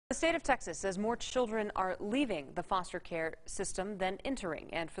state of Texas says more children are leaving the foster care system than entering,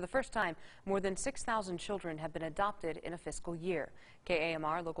 and for the first time, more than 6,000 children have been adopted in a fiscal year.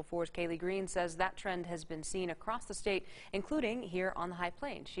 KAMR Local 4's Kaylee Green says that trend has been seen across the state, including here on the High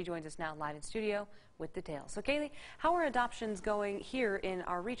Plains. She joins us now live in studio with details. So Kaylee, how are adoptions going here in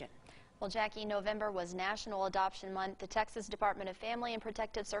our region? Well, Jackie, November was National Adoption Month. The Texas Department of Family and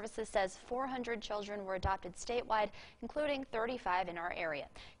Protective Services says 400 children were adopted statewide, including 35 in our area.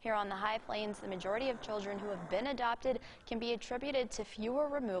 Here on the High Plains, the majority of children who have been adopted can be attributed to fewer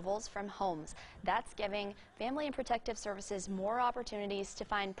removals from homes. That's giving Family and Protective Services more opportunities to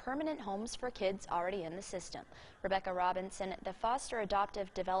find permanent homes for kids already in the system. Rebecca Robinson, the Foster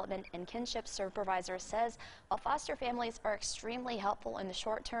Adoptive Development and Kinship Supervisor, says while foster families are extremely helpful in the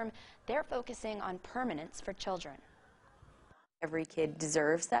short term, they're focusing on permanence for children. Every kid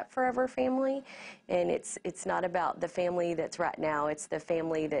deserves that forever family, and it's not about the family that's right now. It's the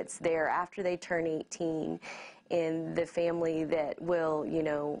family that's there after they turn 18, and the family that will,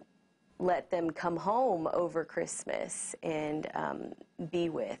 let them come home over Christmas and be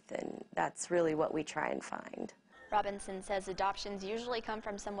with, and that's really what we try and find. Robinson says adoptions usually come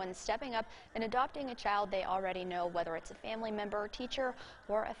from someone stepping up and adopting a child they already know, whether it's a family member, teacher,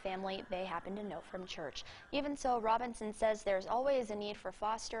 or a family they happen to know from church. Even so, Robinson says there's always a need for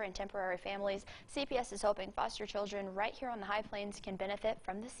foster and temporary families. CPS is hoping foster children right here on the High Plains can benefit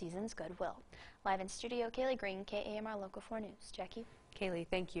from the season's goodwill. Live in studio, Kaylee Green, KAMR Local 4 News. Jackie? Kaylee,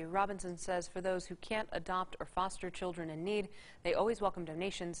 thank you. Robinson says for those who can't adopt or foster children in need, they always welcome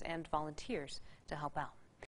donations and volunteers to help out.